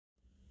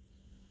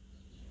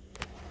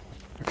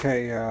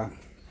Okay,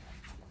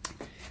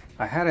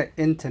 I had an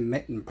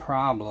intermittent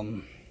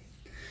problem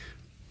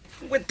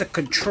with the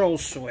control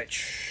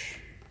switch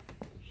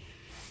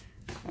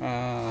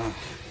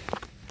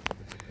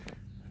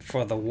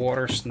for the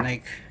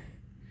watersnake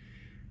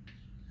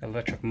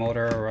electric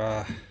motor.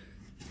 I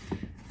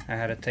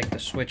had to take the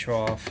switch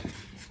off,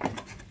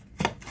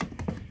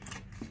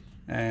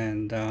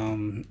 and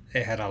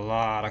it had a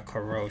lot of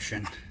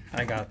corrosion.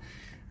 I got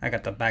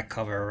the back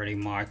cover already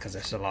marked because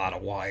there's a lot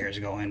of wires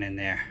going in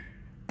there.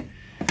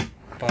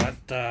 But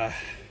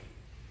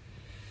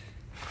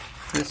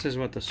this is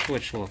what the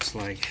switch looks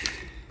like.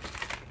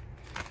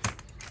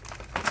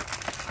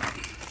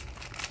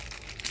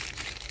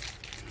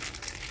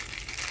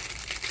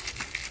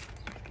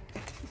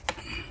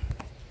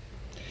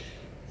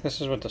 This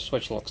is what the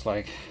switch looks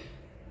like.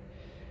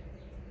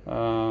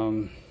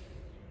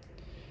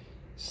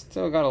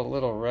 Still got a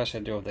little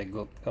residue of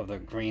the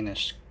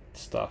greenish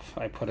stuff.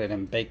 I put it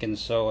in baking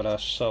soda,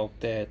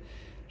 soaked it,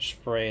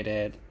 sprayed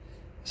it.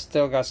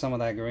 Still got some of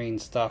that green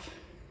stuff.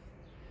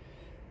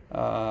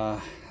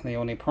 The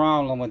only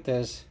problem with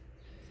this,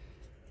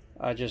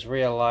 I just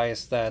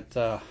realized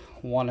that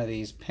one of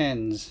these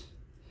pins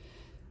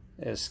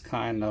is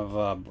kind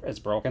of it's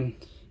broken.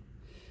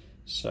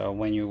 So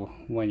when you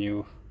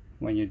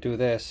do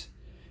this,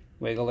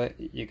 wiggle it,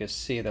 you can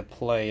see the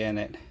play in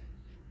it,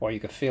 or you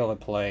can feel the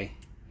play,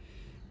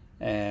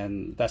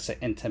 and that's an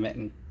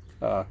intermittent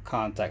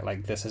contact.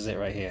 Like this is it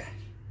right here.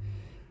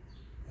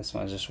 This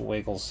one just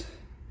wiggles.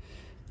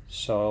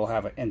 So it'll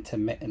have an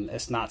intermittent.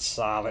 It's not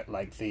solid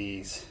like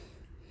these.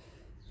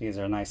 These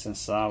are nice and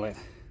solid.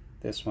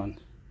 This one,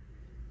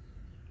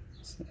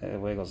 it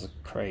wiggles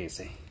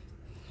crazy.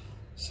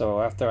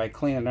 So after I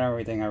cleaned and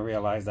everything, I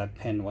realized that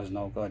pin was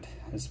no good.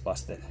 It's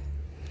busted.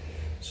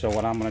 So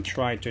what I'm going to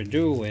try to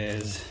do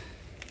is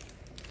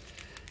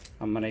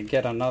I'm going to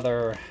get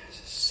another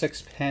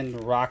 6-pin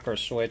rocker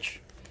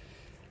switch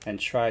and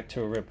try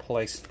to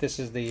replace. This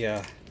is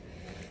the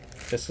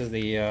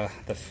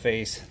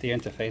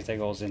interface that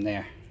goes in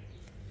there.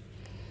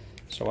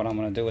 So what I'm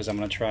going to do is I'm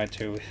going to try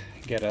to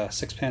get a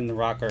 6-pin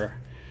rocker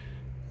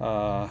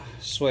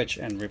switch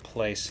and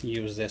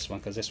use this one,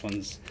 because this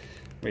one's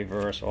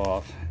reverse,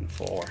 off, and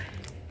forward.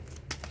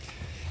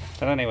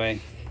 But anyway,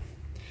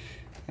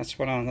 that's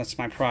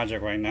my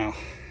project right now.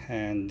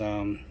 And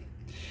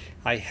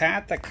I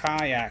had the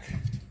kayak,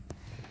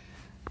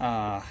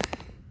 the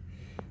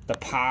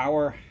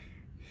power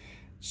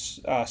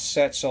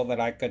set so that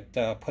I could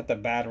put the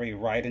battery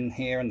right in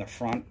here in the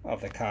front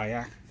of the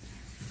kayak.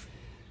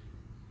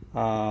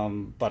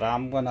 But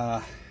I'm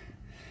gonna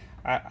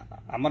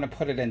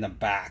put it in the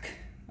back.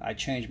 I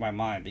changed my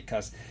mind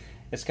because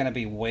it's gonna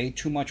be way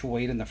too much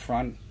weight in the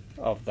front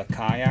of the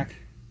kayak,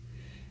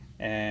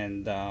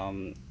 and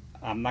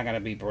I'm not gonna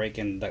be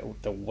breaking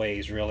the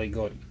waves really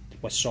good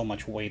with so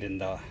much weight in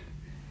the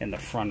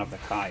front of the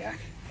kayak.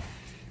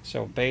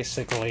 So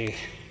basically,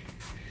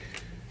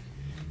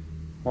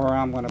 where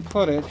I'm going to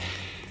put it,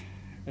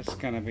 it's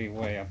going to be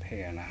way up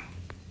here now.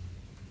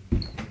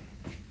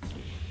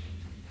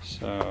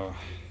 So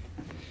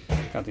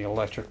got the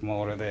electric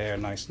motor there,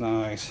 nice.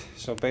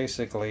 So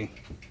basically,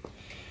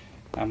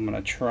 I'm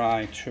going to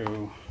try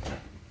to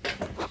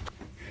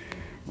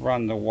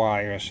run the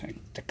wires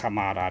to come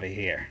out of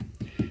here.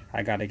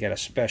 I got to get a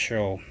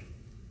special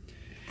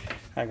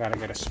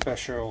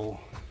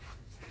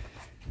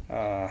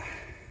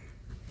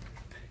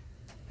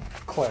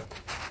clip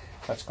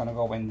that's going to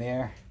go in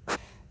there,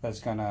 that's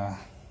going to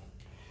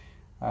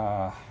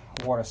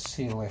water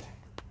seal it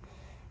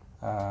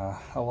a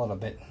little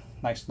bit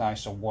nice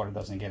so water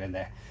doesn't get in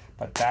there.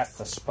 But that's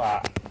the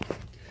spot.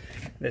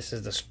 This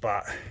is the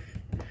spot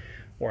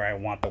where I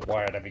want the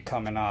wire to be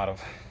coming out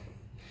of.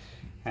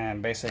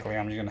 And basically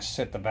I'm just going to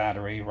sit the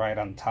battery right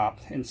on top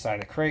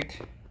inside the crate,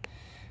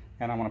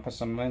 and I'm going to put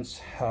some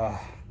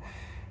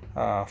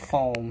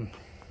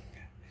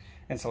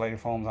insulated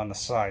foams on the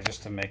side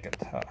just to make it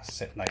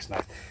sit nice.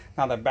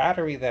 Now the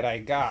battery that I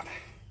got,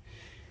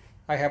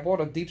 I have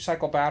bought a deep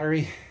cycle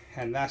battery,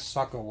 and that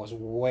sucker was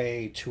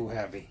way too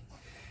heavy.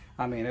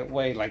 I mean, it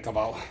felt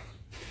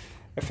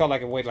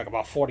like it weighed like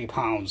about 40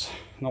 pounds,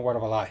 no word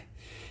of a lie.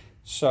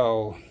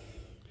 So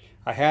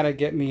I had to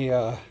get me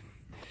a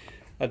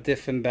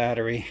different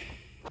battery.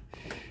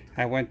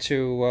 I went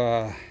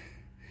to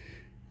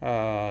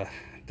the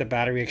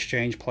battery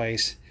exchange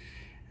place,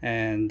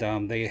 and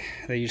they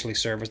usually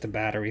service the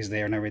batteries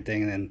there and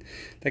everything, and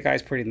the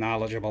guy's pretty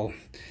knowledgeable.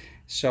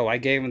 So I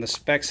gave him the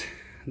specs,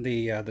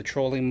 the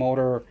trolling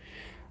motor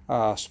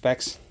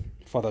specs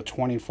for the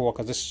 24,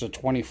 because this is a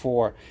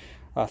 24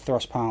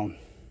 thrust pound.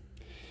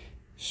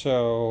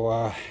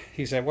 So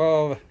he said,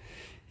 well,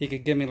 he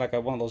could give me like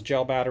one of those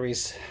gel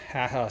batteries,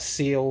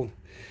 sealed,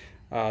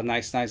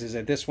 nice. He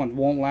said this one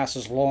won't last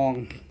as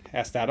long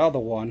as that other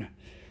one,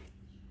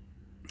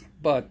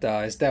 but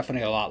it's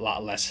definitely a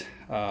lot less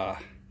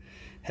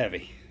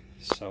heavy.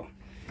 So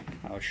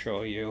I'll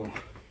show you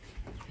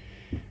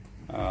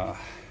the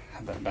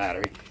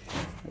battery.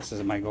 This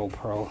is my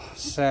GoPro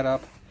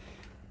setup.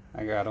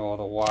 I got all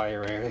the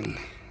wiring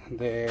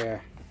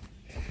there.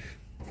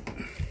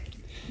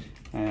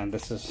 And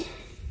this is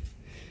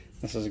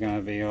going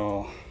to be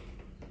all,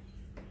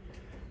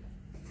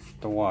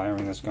 the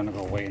wiring is going to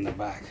go way in the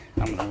back.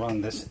 I'm going to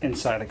run this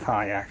inside the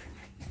kayak.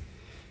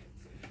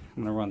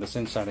 I'm going to run this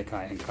inside the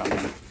kayak and come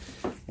in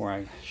where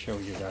I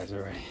showed you guys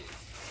already.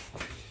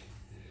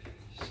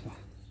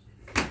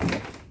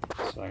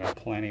 So I got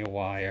plenty of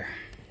wire.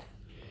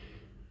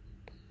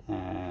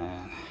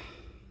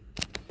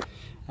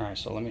 Alright,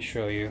 so let me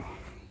show you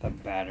the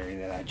battery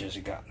that I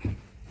just got.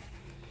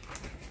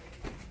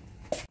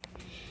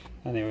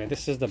 Anyway,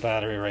 this is the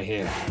battery right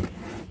here.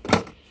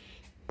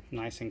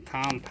 Nice and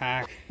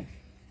compact.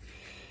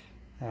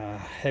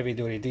 Heavy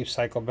duty deep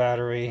cycle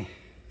battery.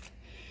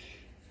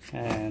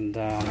 And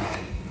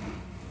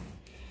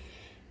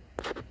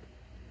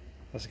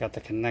it's got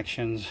the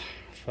connections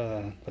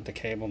for put the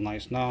cable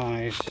nice.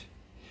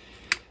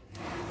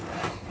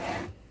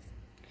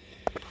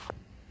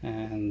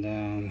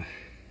 And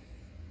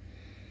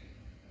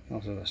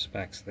those are the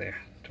specs there.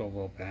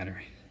 12-volt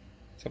battery.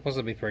 Supposed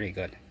to be pretty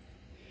good.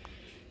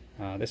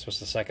 This was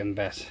the second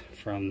best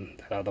from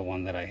that other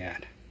one that I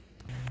had.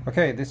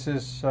 Okay, this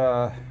is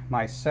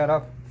my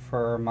setup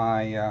for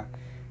my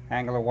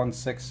Angler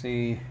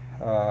 160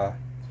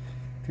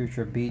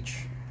 Future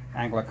Beach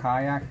Angler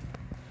Kayak.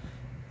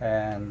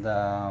 And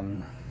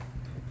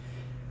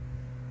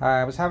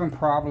I was having a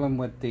problem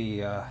with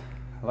the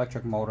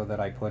electric motor that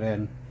I put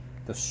in.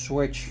 The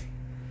switch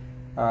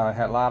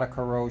had a lot of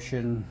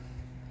corrosion,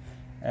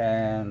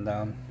 and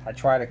I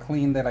tried to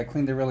clean it. I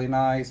cleaned it really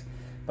nice,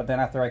 but then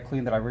after I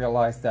cleaned it, I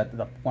realized that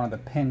one of the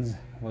pins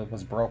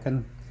was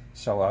broken,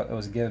 so it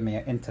was giving me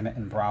an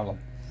intermittent problem.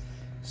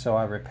 So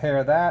I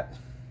repaired that,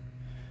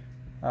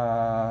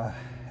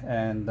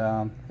 and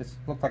it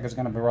looked like it's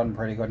going to be running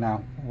pretty good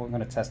now. We're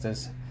going to test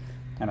this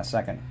in a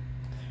second.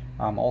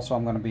 Also,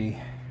 I'm going to be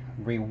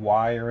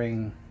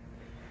rewiring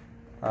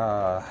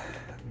the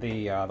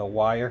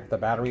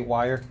battery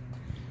wire.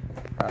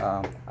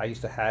 I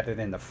used to have it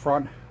in the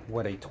front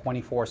with a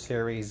 24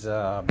 series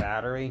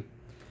battery,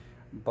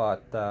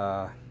 but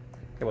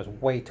it was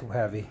way too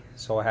heavy,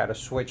 so I had to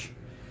switch.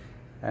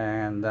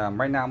 And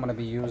right now I'm going to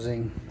be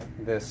using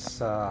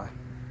this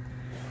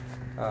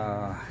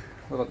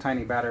little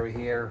tiny battery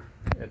here.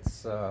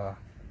 It's a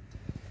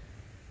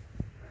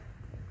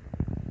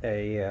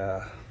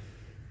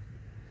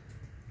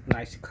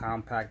nice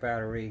compact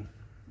battery.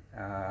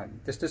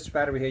 This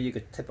battery here you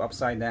could tip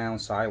upside down,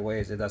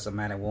 sideways, it doesn't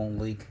matter, it won't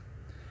leak.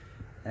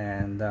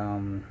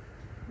 And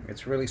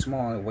it's really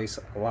small and it weighs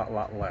a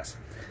lot less.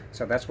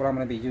 So that's what I'm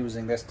going to be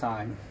using this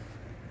time.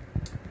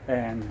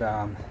 And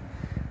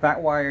that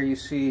wire you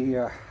see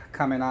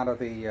coming out of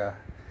the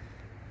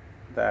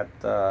that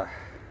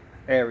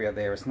area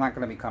there, it's not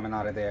going to be coming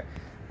out of there.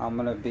 I'm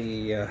going to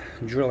be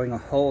drilling a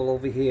hole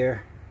over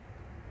here,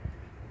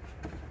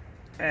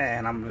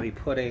 and I'm going to be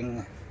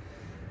putting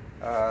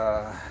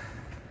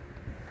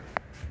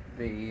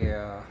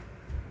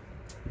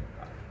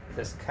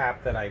this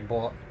cap that I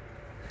bought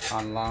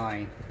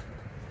online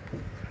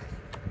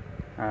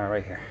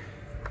right here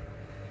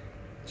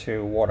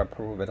to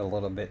waterproof it a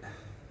little bit.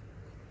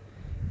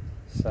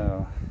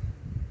 So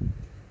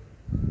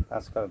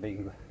that's going to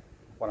be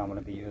what I'm going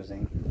to be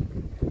using.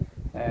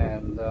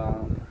 And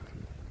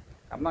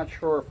I'm not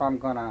sure if I'm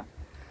going to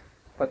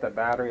put the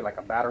battery, like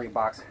a battery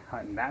box,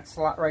 in that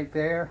slot right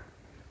there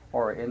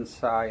or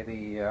inside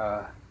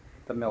the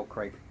milk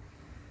crate.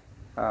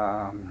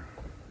 I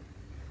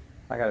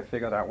got to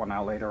figure that one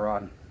out later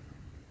on.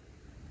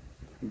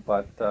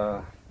 But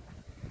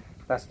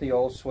that's the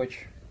old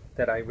switch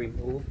that I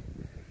removed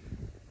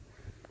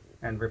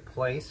and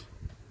replaced,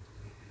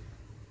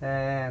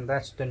 and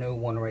that's the new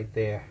one right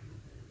there.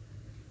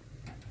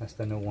 That's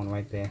the new one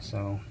right there.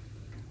 So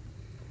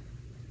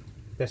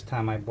this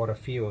time I bought a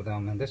few of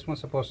them, and this one's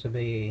supposed to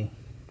be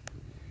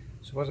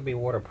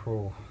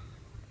waterproof.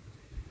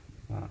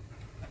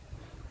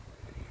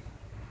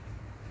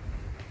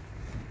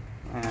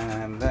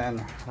 And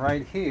then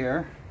right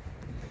here,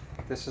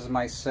 this is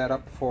my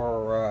setup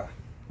for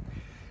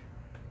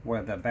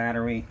where the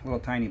battery, little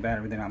tiny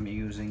battery that I'm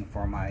using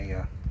for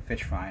my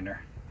fish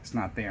finder. It's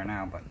not there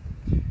now, but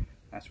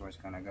that's where it's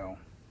gonna go.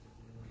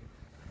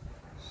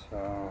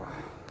 So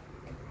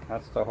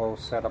that's the whole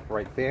setup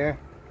right there.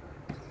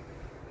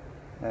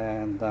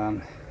 And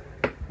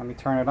let me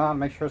turn it on,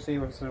 make sure see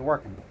if this is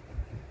working.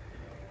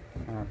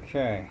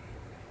 Okay.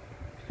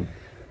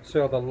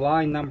 So the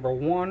line number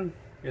 1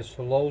 is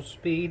low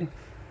speed.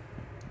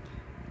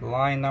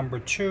 Line number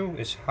 2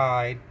 is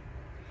high,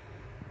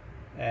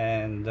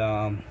 and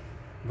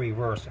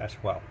reverse as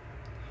well.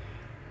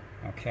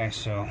 Okay,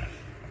 so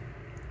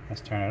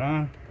let's turn it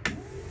on.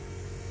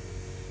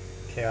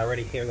 Okay, I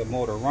already hear the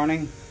motor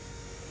running.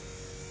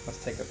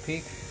 Let's take a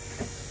peek.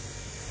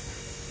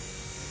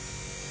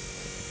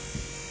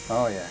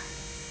 Oh yeah,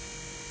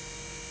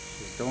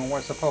 she's doing what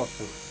it's supposed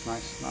to.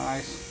 Nice.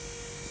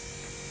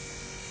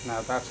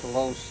 Now that's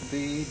low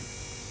speed.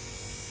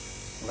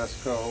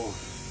 Let's go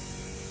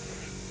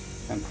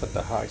and put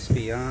the high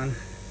speed on.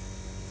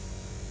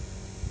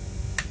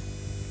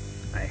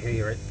 I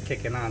hear it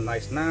kicking on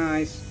nice.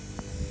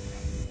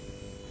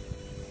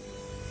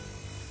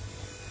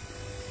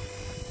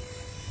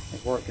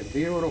 is working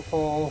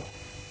beautiful.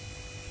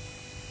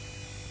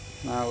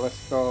 Now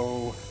let's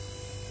go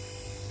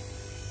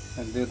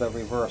and do the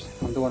reverse.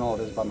 I'm doing all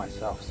this by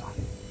myself, so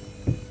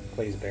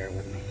please bear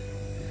with me.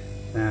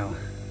 Now,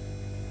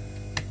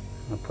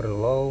 I'll put it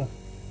low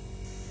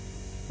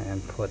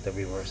and put the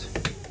reverse.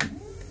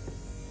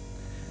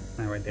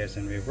 Now right there's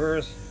in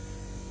reverse.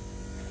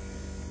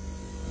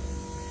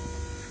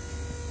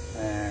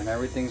 And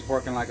everything's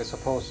working like it's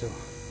supposed to.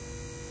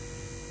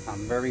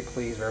 I'm very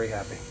pleased, very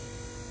happy.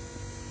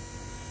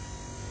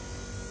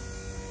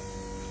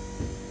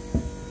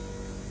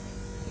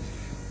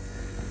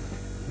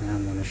 Now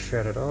I'm going to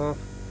shut it off.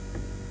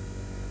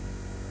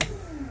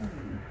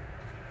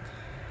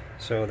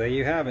 So there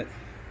you have it.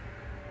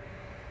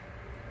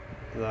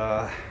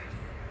 The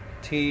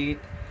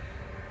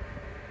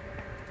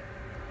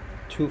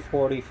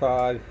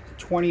T245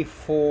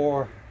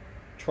 24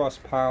 truss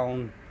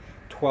pound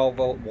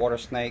 12-volt water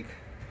snake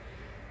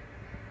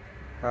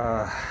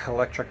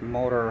electric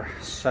motor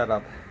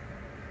setup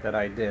that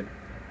I did.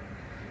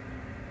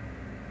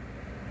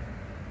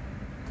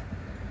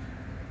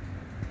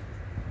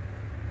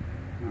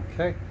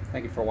 Okay,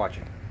 thank you for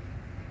watching.